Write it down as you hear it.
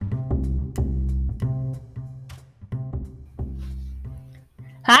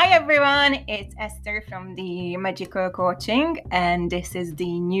Hi everyone, it's Esther from the Magical Coaching, and this is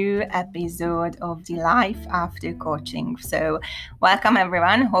the new episode of the Life After Coaching. So, welcome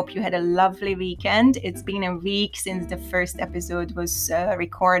everyone. Hope you had a lovely weekend. It's been a week since the first episode was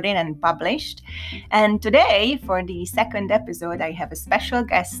recorded and published. And today, for the second episode, I have a special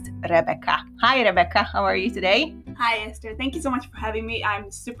guest, Rebecca. Hi Rebecca, how are you today? Hi Esther, thank you so much for having me.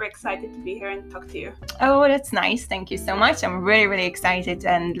 I'm super excited to be here and talk to you. Oh, that's nice. Thank you so much. I'm really excited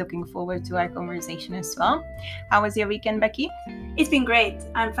and looking forward to our conversation as well. How was your weekend, Becky? It's been great.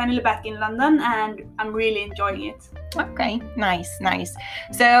 I'm finally back in London and I'm really enjoying it. Okay, nice.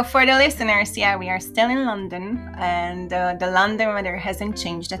 So for the listeners, we are still in London, and the London weather hasn't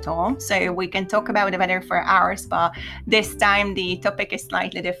changed at all. So we can talk about the weather for hours, but this time the topic is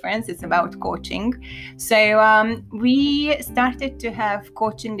slightly different. It's about coaching. So we started to have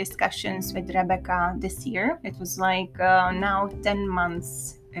coaching discussions with Rebecca this year. It was like now 10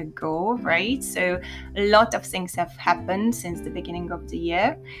 months ago, right? So a lot of things have happened since the beginning of the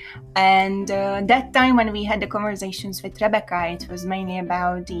year, and that time when we had the conversations with Rebecca, it was mainly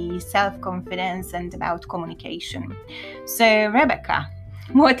about the self-confidence and about communication. So Rebecca,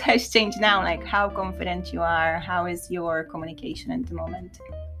 what has changed now? Like, how confident you are? How is your communication at the moment?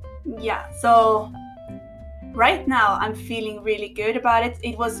 So right now I'm feeling really good about it.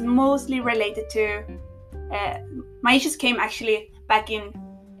 It was mostly related to my issues came actually back in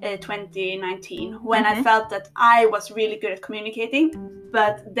 2019 when I felt that I was really good at communicating,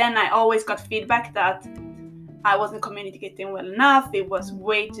 but then I always got feedback that I wasn't communicating well enough. It was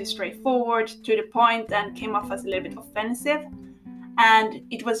way too straightforward, to the point, and came off as a little bit offensive, and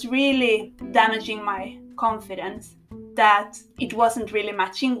it was really damaging my confidence that it wasn't really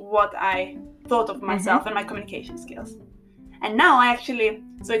matching what I thought of myself and my communication skills. And now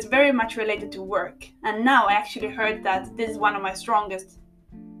so it's very much related to work, and now I actually heard that this is one of my strongest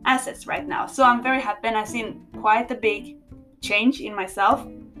assets right now. So I'm very happy, and I've seen quite a big change in myself,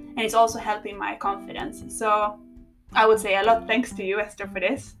 and it's also helping my confidence. So I would say a lot thanks to you, Esther, for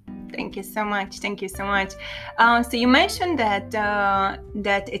this. Thank you so much. So you mentioned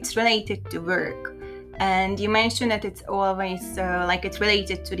that it's related to work. And you mentioned that it's always it's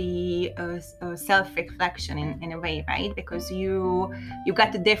related to the self-reflection in a way, right? Because you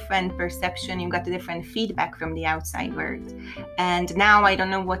got a different perception, you got a different feedback from the outside world. And now I don't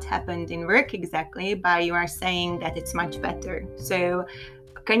know what happened in work exactly, but you are saying that it's much better. So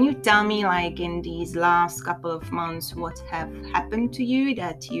can you tell me, like, in these last couple of months, what have happened to you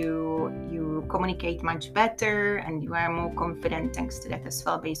that you communicate much better and you are more confident thanks to that as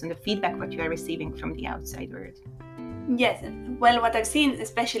well, based on the feedback what you are receiving from the outside world? Yes, well, what I've seen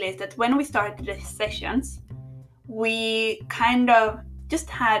especially is that when we started the sessions, we kind of just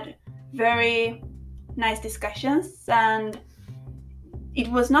had very nice discussions, and it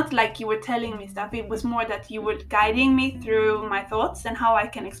was not like you were telling me stuff. It was more that you were guiding me through my thoughts and how I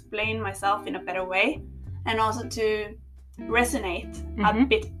can explain myself in a better way, and also to resonate a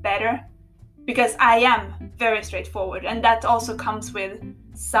bit better, because I am very straightforward, and that also comes with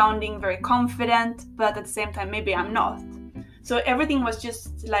sounding very confident, but at the same time maybe I'm not. So everything was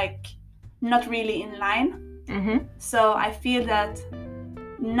just like not really in line. So I feel that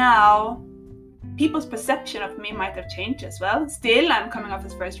now people's perception of me might have changed as well. Still, I'm coming off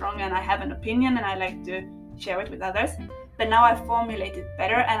as very strong, and I have an opinion, and I like to share it with others. But now I've formulated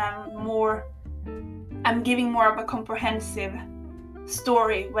better, and I'm giving more of a comprehensive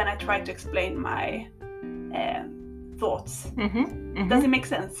story when I try to explain my thoughts. Does it make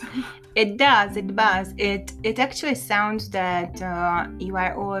sense? It does. It actually sounds that you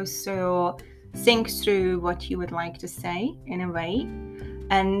are also think through what you would like to say in a way.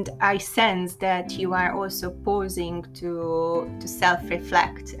 And I sense that you are also pausing to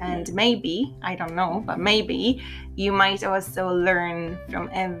self-reflect, and maybe, I don't know, but maybe you might also learn from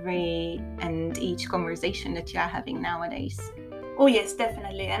every and each conversation that you are having nowadays. Oh yes,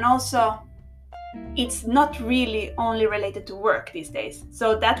 definitely. And also, it's not really only related to work these days.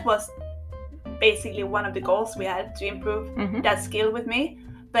 So that was basically one of the goals we had, to improve that skill with me.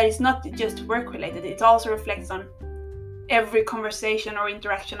 But it's not just work related, it also reflects on every conversation or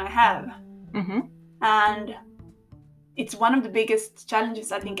interaction I have. And it's one of the biggest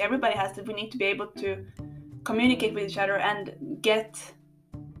challenges I think everybody has, that we need to be able to communicate with each other and get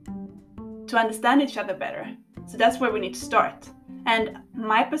to understand each other better. So that's where we need to start. And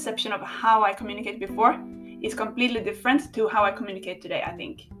my perception of how I communicated before is completely different to how I communicate today, I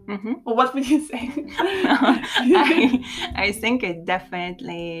think. Or what would you say? I think it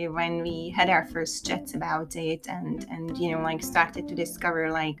definitely, when we had our first chats about it and like started to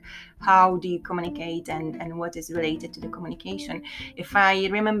discover like how do you communicate and what is related to the communication. If I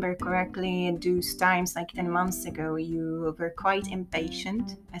remember correctly, those times like 10 months ago, you were quite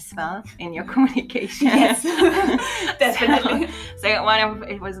impatient as well in your communication. Yes, definitely. So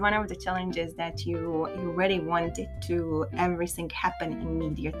it was one of the challenges that you really wanted to everything happen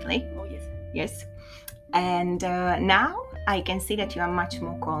immediately. Oh yes. Yes. And now I can see that you are much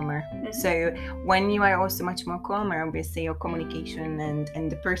more calmer. So when you are also much more calmer, obviously your communication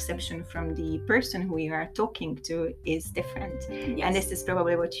and the perception from the person who you are talking to is different. Yes. And this is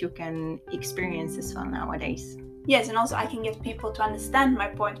probably what you can experience as well nowadays. Yes, and also I can get people to understand my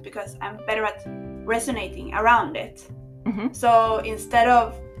point because I'm better at resonating around it. So instead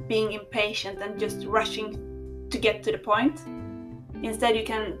of being impatient and just rushing to get to the point, instead you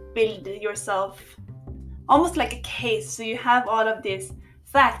can build yourself almost like a case. So you have all of these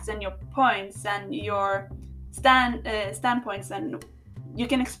facts and your points and your standpoints, and you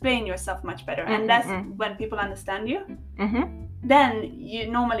can explain yourself much better. And that's when people understand you. Then you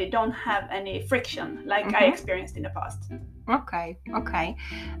normally don't have any friction like I experienced in the past. Okay.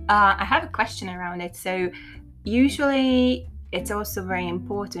 I have a question around it. So usually it's also very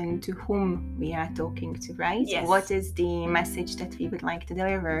important to whom we are talking to, right? Yes. What is the message that we would like to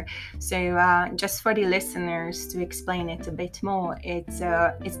deliver? So just for the listeners to explain it a bit more, it's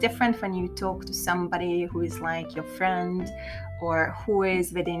different when you talk to somebody who is like your friend or who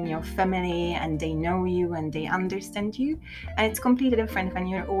is within your family and they know you and they understand you. And it's completely different when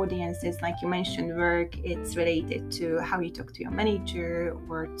your audience is, like you mentioned, work. It's related to how you talk to your manager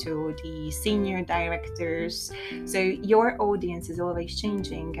or to the senior directors. So your audience is always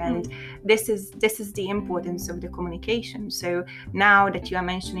changing, and this is the importance of the communication. So now that you are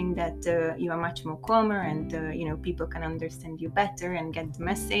mentioning that you are much more calmer and people can understand you better and get the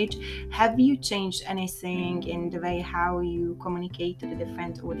message, have you changed anything in the way how you communicate to the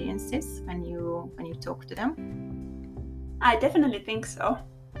different audiences when you talk to them? I definitely think so.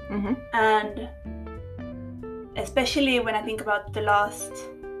 And especially when I think about the last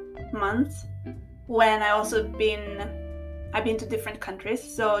month, when I've been to different countries,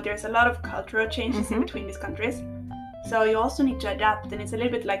 so there's a lot of cultural changes in between these countries. So you also need to adapt, and it's a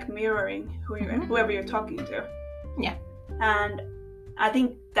little bit like mirroring whoever you're talking to. Yeah. And I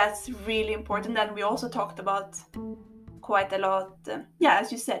think that's really important. And we also talked about quite a lot,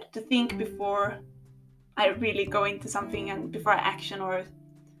 as you said, to think before I really go into something and before I action or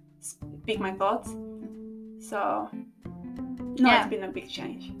speak my thoughts. So it's been a big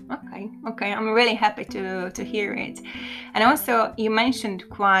change. Okay, I'm really happy to hear it. And also you mentioned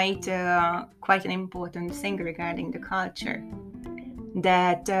quite an important thing regarding the culture,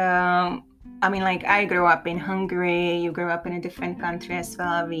 that I grew up in Hungary, you grew up in a different country as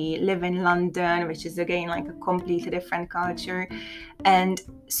well. We live in London, which is again like a completely different culture. And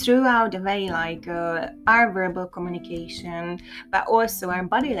throughout the way, our verbal communication, but also our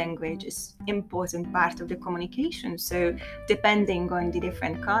body language is important part of the communication. So depending on the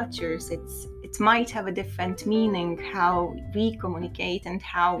different cultures, it might have a different meaning how we communicate and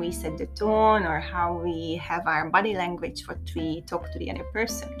how we set the tone or how we have our body language, what we talk to the other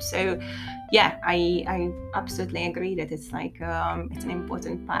person. So yeah, I absolutely agree that it's it's an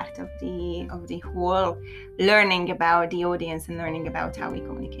important part of the whole learning about the audience and learning about how we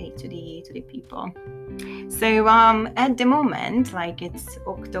communicate to the people. So at the moment, it's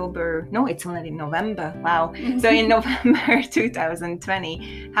October, no, it's already November. Wow. So in November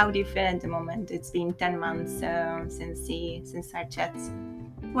 2020, how do you feel at the moment? It's been 10 months since our chats.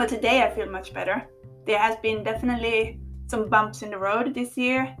 Well, today I feel much better. There has been definitely some bumps in the road this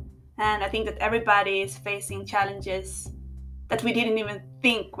year, and I think that everybody is facing challenges that we didn't even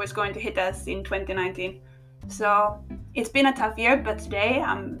think was going to hit us in 2019. So it's been a tough year, but today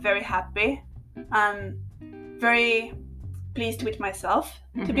I'm very happy. I'm very pleased with myself,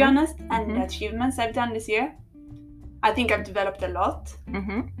 to be honest, and the achievements I've done this year. I think I've developed a lot.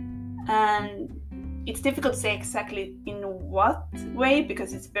 And it's difficult to say exactly in what way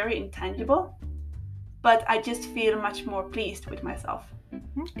because it's very intangible, but I just feel much more pleased with myself.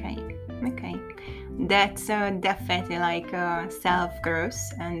 Okay. That's definitely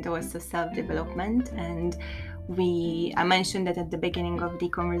self-growth and also self-development. And I mentioned that at the beginning of the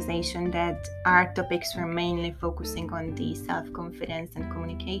conversation that our topics were mainly focusing on the self-confidence and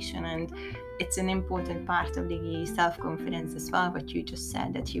communication, and it's an important part of the self-confidence as well, what you just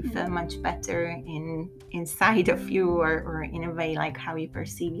said, that you feel much better inside of you or in a way how you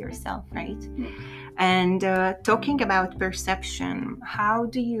perceive yourself, right? And talking about perception, how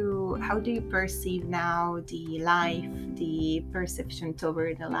do you perceive now the life, the perception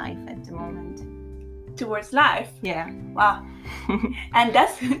toward the life at the moment? Towards life? Yeah. Wow. And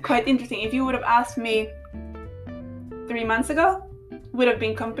that's quite interesting. If you would have asked me 3 months ago, would have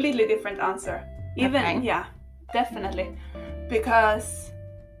been completely different answer. Even Okay. Yeah, definitely. Because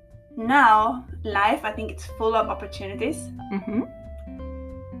now life, I think it's full of opportunities. Mm-hmm.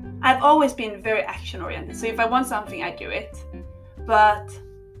 I've always been very action oriented. So if I want something, I do it. But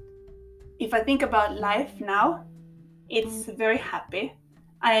if I think about life now, it's very happy.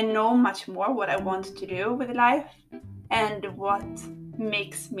 I know much more what I want to do with life and what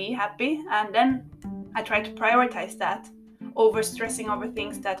makes me happy. And then I try to prioritize that over stressing over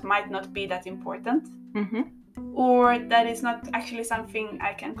things that might not be that important, Mm-hmm. or that is not actually something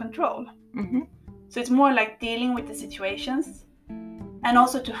I can control. Mm-hmm. So it's more like dealing with the situations, and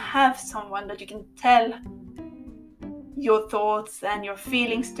also to have someone that you can tell your thoughts and your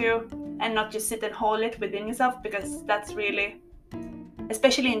feelings to, and not just sit and hold it within yourself, because that's really,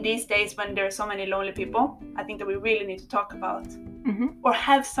 especially in these days when there are so many lonely people, I think that we really need to talk about, or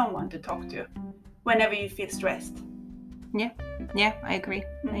have someone to talk to whenever you feel stressed. Yeah, I agree.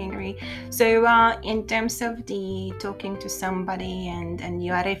 So in terms of the talking to somebody, and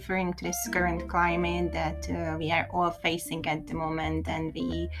you are referring to this current climate that we are all facing at the moment, and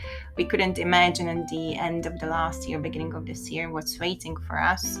we couldn't imagine at the end of the last year, beginning of this year, what's waiting for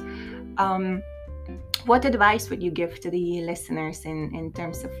us. What advice would you give to the listeners in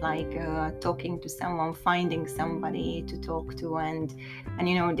terms of like talking to someone, finding somebody to talk to, and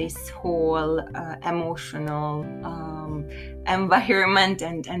this whole emotional environment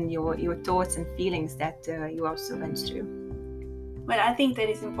and your thoughts and feelings that you also went through? Well, I think that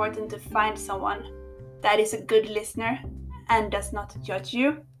it's important to find someone that is a good listener and does not judge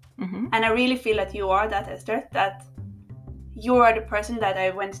you. Mm-hmm. And I really feel that you are that, Esther, that you are the person that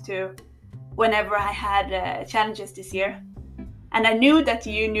I went to whenever I had challenges this year. And I knew that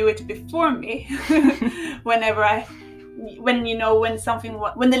you knew it before me when the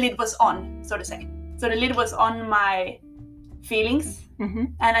lid was on, so to say. So the lid was on my feelings, Mm-hmm.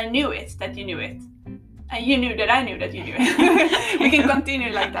 and I knew it, that you knew it. And you knew that I knew that you knew it. We can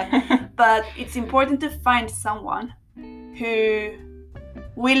continue like that. But it's important to find someone who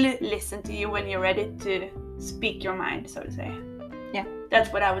will listen to you when you're ready to speak your mind, so to say. Yeah.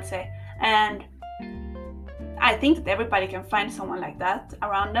 That's what I would say. And I think that everybody can find someone like that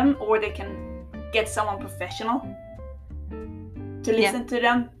around them, or they can get someone professional to listen to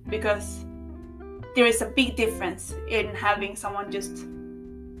them, because there is a big difference in having someone just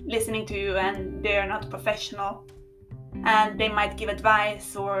listening to you and they are not professional, and they might give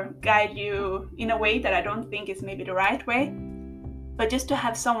advice or guide you in a way that I don't think is maybe the right way. But just to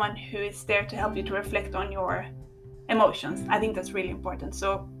have someone who is there to help you to reflect on your emotions, I think that's really important.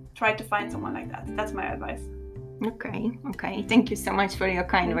 So try to find someone like that. That's my advice. Okay. Thank you so much for your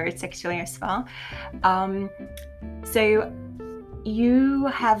kind words, actually, as well. So you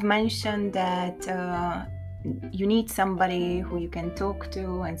have mentioned that you need somebody who you can talk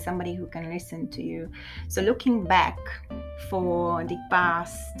to and somebody who can listen to you. So looking back for the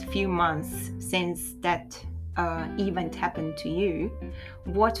past few months since that event happened to you,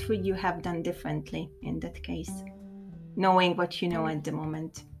 what would you have done differently in that case, knowing what you know at the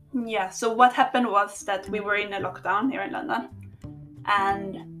moment? Yeah, so what happened was that we were in a lockdown here in London,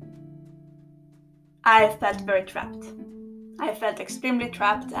 and I felt very trapped. I felt extremely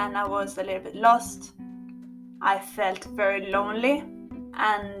trapped, and I was a little bit lost. I felt very lonely,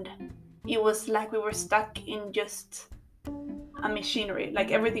 and it was like we were stuck in just a machinery.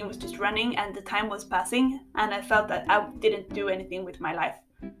 Like everything was just running and the time was passing, and I felt that I didn't do anything with my life.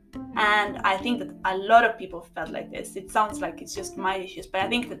 And I think that a lot of people felt like this. It sounds like it's just my issues, but I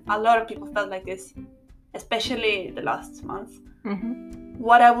think that a lot of people felt like this, especially the last month. Mm-hmm.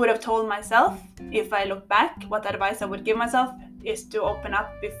 What I would have told myself, if I look back, what advice I would give myself is to open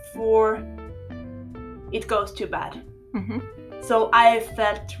up before it goes too bad. Mm-hmm. So I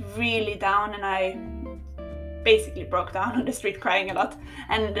felt really down, and I basically broke down on the street crying a lot.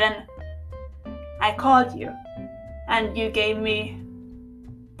 And then I called you, and you gave me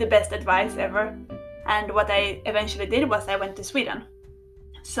the best advice ever. And what I eventually did was I went to Sweden.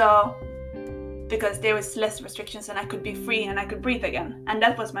 So because there was less restrictions and I could be free and I could breathe again. And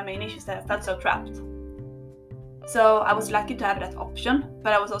that was my main issue, that I felt so trapped. So I was lucky to have that option,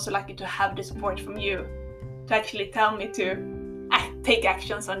 but I was also lucky to have the support from you to actually tell me to take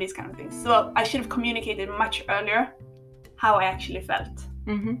actions on these kind of things. So I should have communicated much earlier how I actually felt.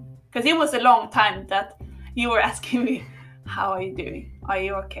 Because it was a long time that you were asking me, how are you doing? Are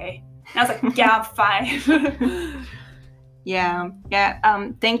you okay? And I was like, yeah, I'm fine. Yeah.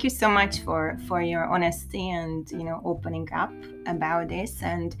 Thank you so much for your honesty and opening up about this.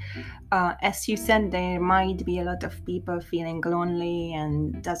 And as you said, there might be a lot of people feeling lonely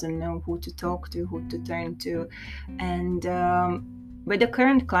and doesn't know who to talk to, who to turn to. And with the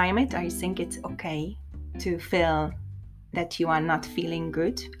current climate, I think it's okay to feel that you are not feeling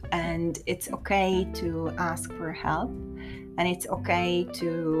good, and it's okay to ask for help, and it's okay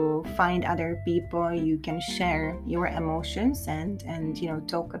to find other people you can share your emotions and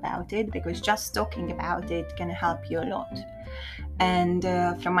talk about it, because just talking about it can help you a lot. And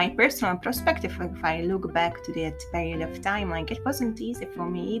from my personal perspective, if I look back to that period of time, like, it wasn't easy for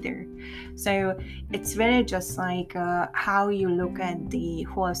me either. So it's really just like how you look at the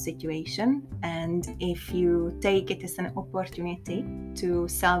whole situation, and if you take it as an opportunity to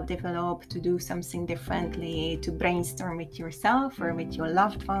self-develop, to do something differently, to brainstorm with yourself or with your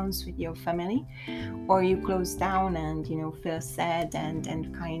loved ones, with your family, or you close down and feel sad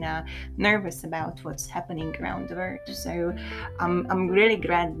and kind of nervous about what's happening around the world. So I'm really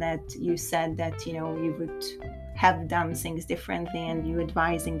glad that you said that you would have done things differently, and you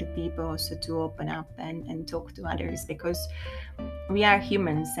advising the people also to open up and talk to others, because we are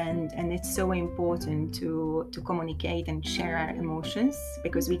humans, and it's so important to communicate and share our emotions,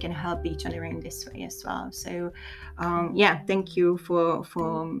 because we can help each other in this way as well. So thank you for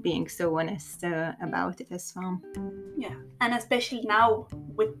being so honest about it as well. Yeah, and especially now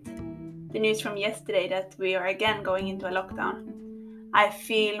with the news from yesterday that we are again going into a lockdown, I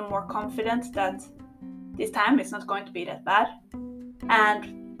feel more confident that this time it's not going to be that bad.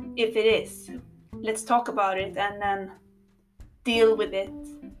 And if it is, let's talk about it and then deal with it,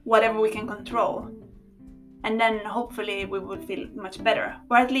 whatever we can control. And then hopefully we will feel much better,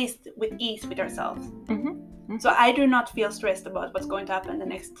 or at least with ease with ourselves. Mm-hmm. So I do not feel stressed about what's going to happen the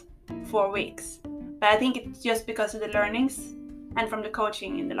next 4 weeks. But I think it's just because of the learnings and from the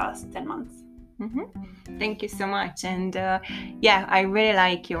coaching in the last 10 months. Mm-hmm. Thank you so much. And I really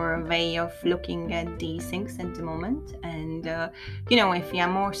like your way of looking at these things at the moment. And if we are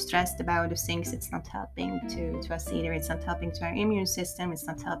more stressed about the things, it's not helping to us either. It's not helping to our immune system. It's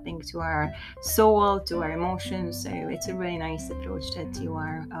not helping to our soul, to our emotions. So it's a really nice approach that you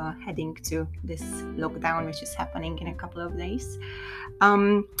are heading to this lockdown, which is happening in a couple of days.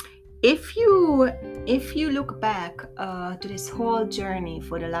 If you look back to this whole journey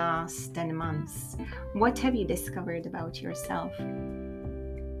for the last 10 months, what have you discovered about yourself?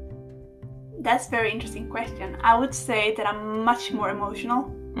 That's a very interesting question. I would say that I'm much more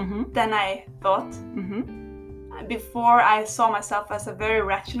emotional than I thought. Before, I saw myself as a very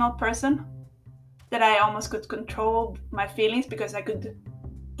rational person, that I almost could control my feelings because I could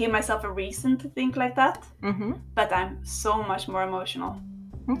give myself a reason to think like that. But I'm so much more emotional.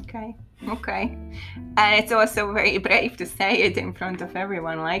 Okay. And it's also very brave to say it in front of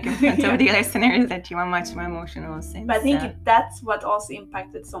everyone, like in front of the listeners, that you are much more emotional. But I think that's what also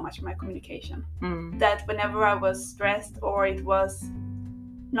impacted so much my communication. That whenever I was stressed or it was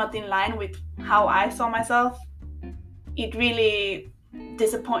not in line with how I saw myself, it really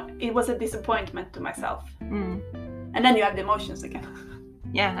it was a disappointment to myself. And then you have the emotions again.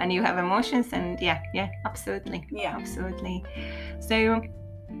 Yeah, and you have emotions, and absolutely. So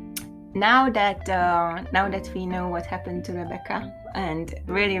now that we know what happened to Rebecca, and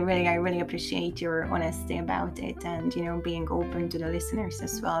really I really appreciate your honesty about it, and being open to the listeners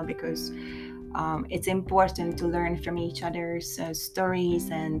as well, because it's important to learn from each other's stories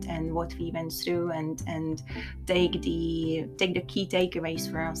and what we went through, and take the key takeaways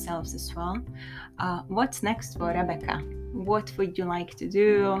for ourselves as well. What's next for Rebecca? What would you like to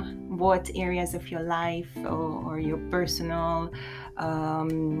do? What areas of your life or your personal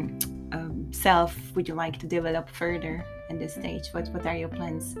self would you like to develop further in this stage? What are your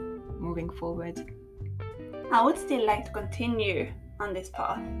plans moving forward? I would still like to continue on this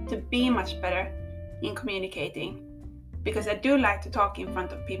path, to be much better in communicating, because I do like to talk in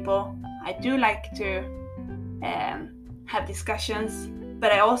front of people. I do like to have discussions,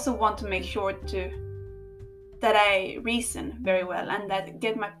 but I also want to make sure that I reason very well and that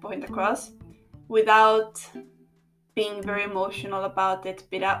get my point across without being very emotional about it,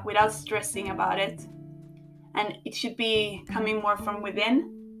 without stressing about it. And it should be coming more from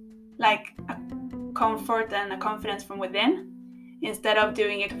within, like a comfort and a confidence from within, instead of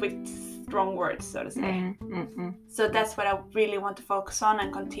doing it with strong words, so to say. So that's what I really want to focus on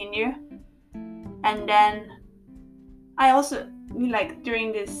and continue. And then I also, like,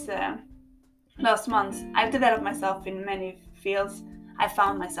 during this last months, I've developed myself in many fields. I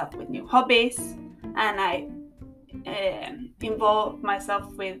found myself with new hobbies, and I involved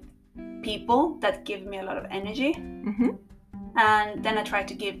myself with people that give me a lot of energy. Mm-hmm. And then I try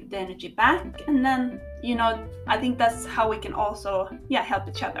to give the energy back. And then, I think that's how we can also, help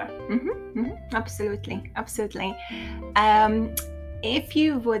each other. Mm-hmm. Mm-hmm. Absolutely. If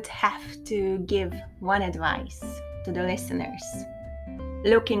you would have to give one advice to the listeners,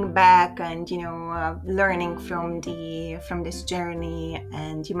 looking back and learning from this journey,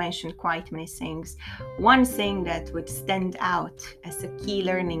 and you mentioned quite many things, one thing that would stand out as a key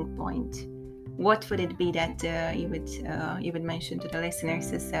learning point, what would it be that you would mention to the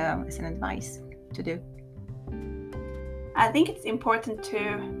listeners as an advice to do? I think it's important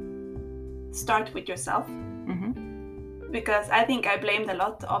to start with yourself. Mm-hmm. Because I think I blamed a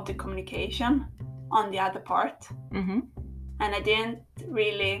lot of the communication on the other part. Mm-hmm. And I didn't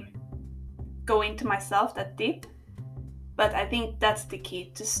really go into myself that deep. But I think that's the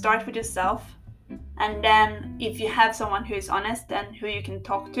key, to start with yourself. And then if you have someone who is honest and who you can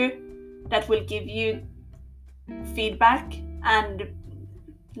talk to, that will give you feedback, and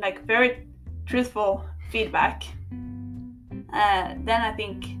like very truthful feedback, then I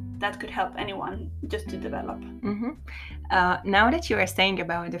think that could help anyone just to develop. Mm-hmm. Now that you are saying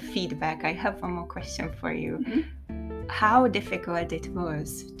about the feedback, I have one more question for you. Mm-hmm. How difficult it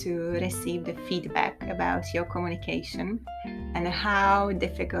was to receive the feedback about your communication, and how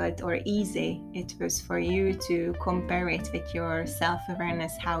difficult or easy it was for you to compare it with your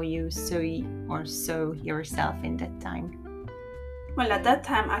self-awareness, how you saw yourself in that time? Well, at that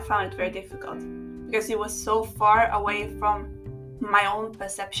time I found it very difficult because it was so far away from my own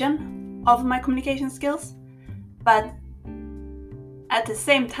perception of my communication skills. But at the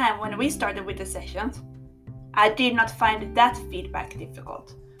same time, when we started with the sessions, I did not find that feedback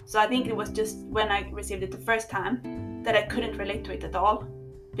difficult. So I think it was just when I received it the first time that I couldn't relate to it at all,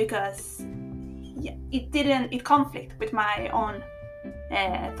 because it conflicted with my own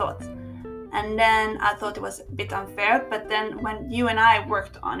thoughts. And then I thought it was a bit unfair, but then when you and I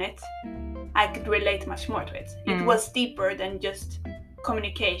worked on it, I could relate much more to it. It was deeper than just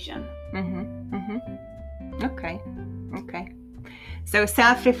communication. Mm-hmm. Mm-hmm. Okay. So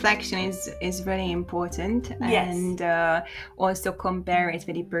self-reflection is very important. Yes. And also compare it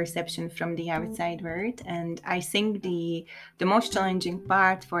with the perception from the outside world. And I think the most challenging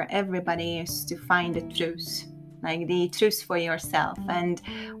part for everybody is to find the truth, like the truth for yourself. And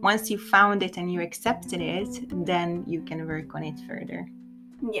once you found it and you accepted it, then you can work on it further.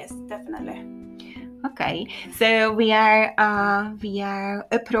 Yes, definitely. Okay, so we are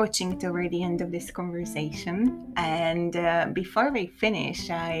approaching toward the end of this conversation, and before we finish,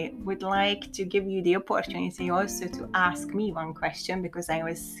 I would like to give you the opportunity also to ask me one question, because I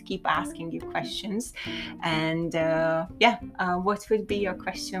always keep asking you questions. And what would be your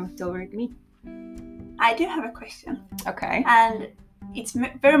question toward me? I do have a question. Okay. And it's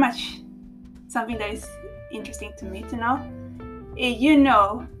very much something that is interesting to me to know. You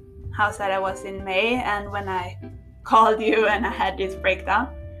know how sad I was in May, and when I called you and I had this breakdown,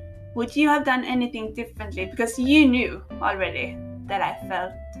 would you have done anything differently? Because you knew already that I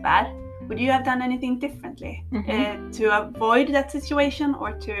felt bad. Would you have done anything differently to avoid that situation,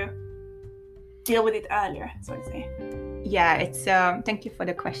 or to deal with it earlier, so to say? Yeah, it's thank you for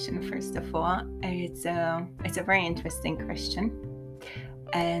the question. First of all, it's a very interesting question,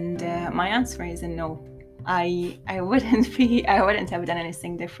 and my answer is a no. I wouldn't have done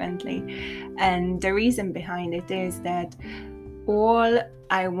anything differently, and the reason behind it is that all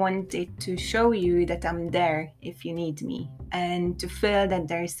I wanted to show you that I'm there if you need me, and to feel that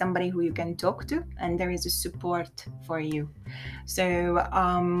there is somebody who you can talk to and there is a support for you. So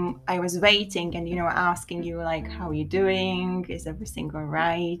I was waiting and asking you, like, how you doing, is everything all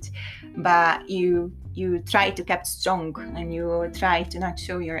right? But you try to keep strong, and you try to not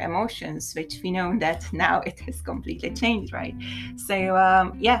show your emotions, which we know that now it has completely changed, right? So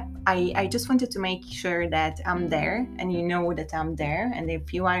I just wanted to make sure that I'm there, and you know that I'm there. And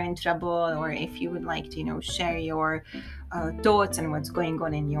if you are in trouble, or if you would like to share your thoughts and what's going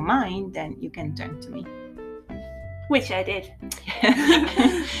on in your mind, then you can turn to me. Which I did.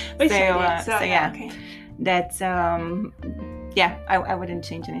 Okay. That's I wouldn't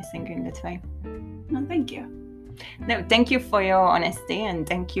change anything in that way. No, thank you. No, thank you for your honesty, and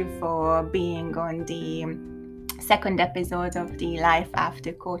thank you for being on the second episode of the Life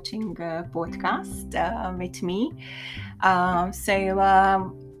After Coaching podcast with me.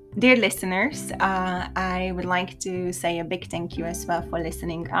 Dear listeners, I would like to say a big thank you as well for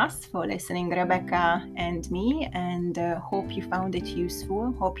listening Rebecca and me, and hope you found it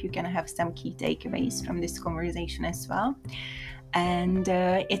useful. Hope you can have some key takeaways from this conversation as well. And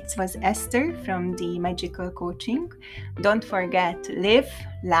it was Esther from the Magical Coaching. Don't forget, live,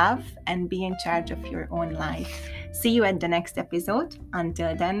 love, and be in charge of your own life. See you at the next episode.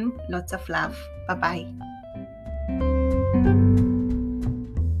 Until then, lots of love. Bye-bye.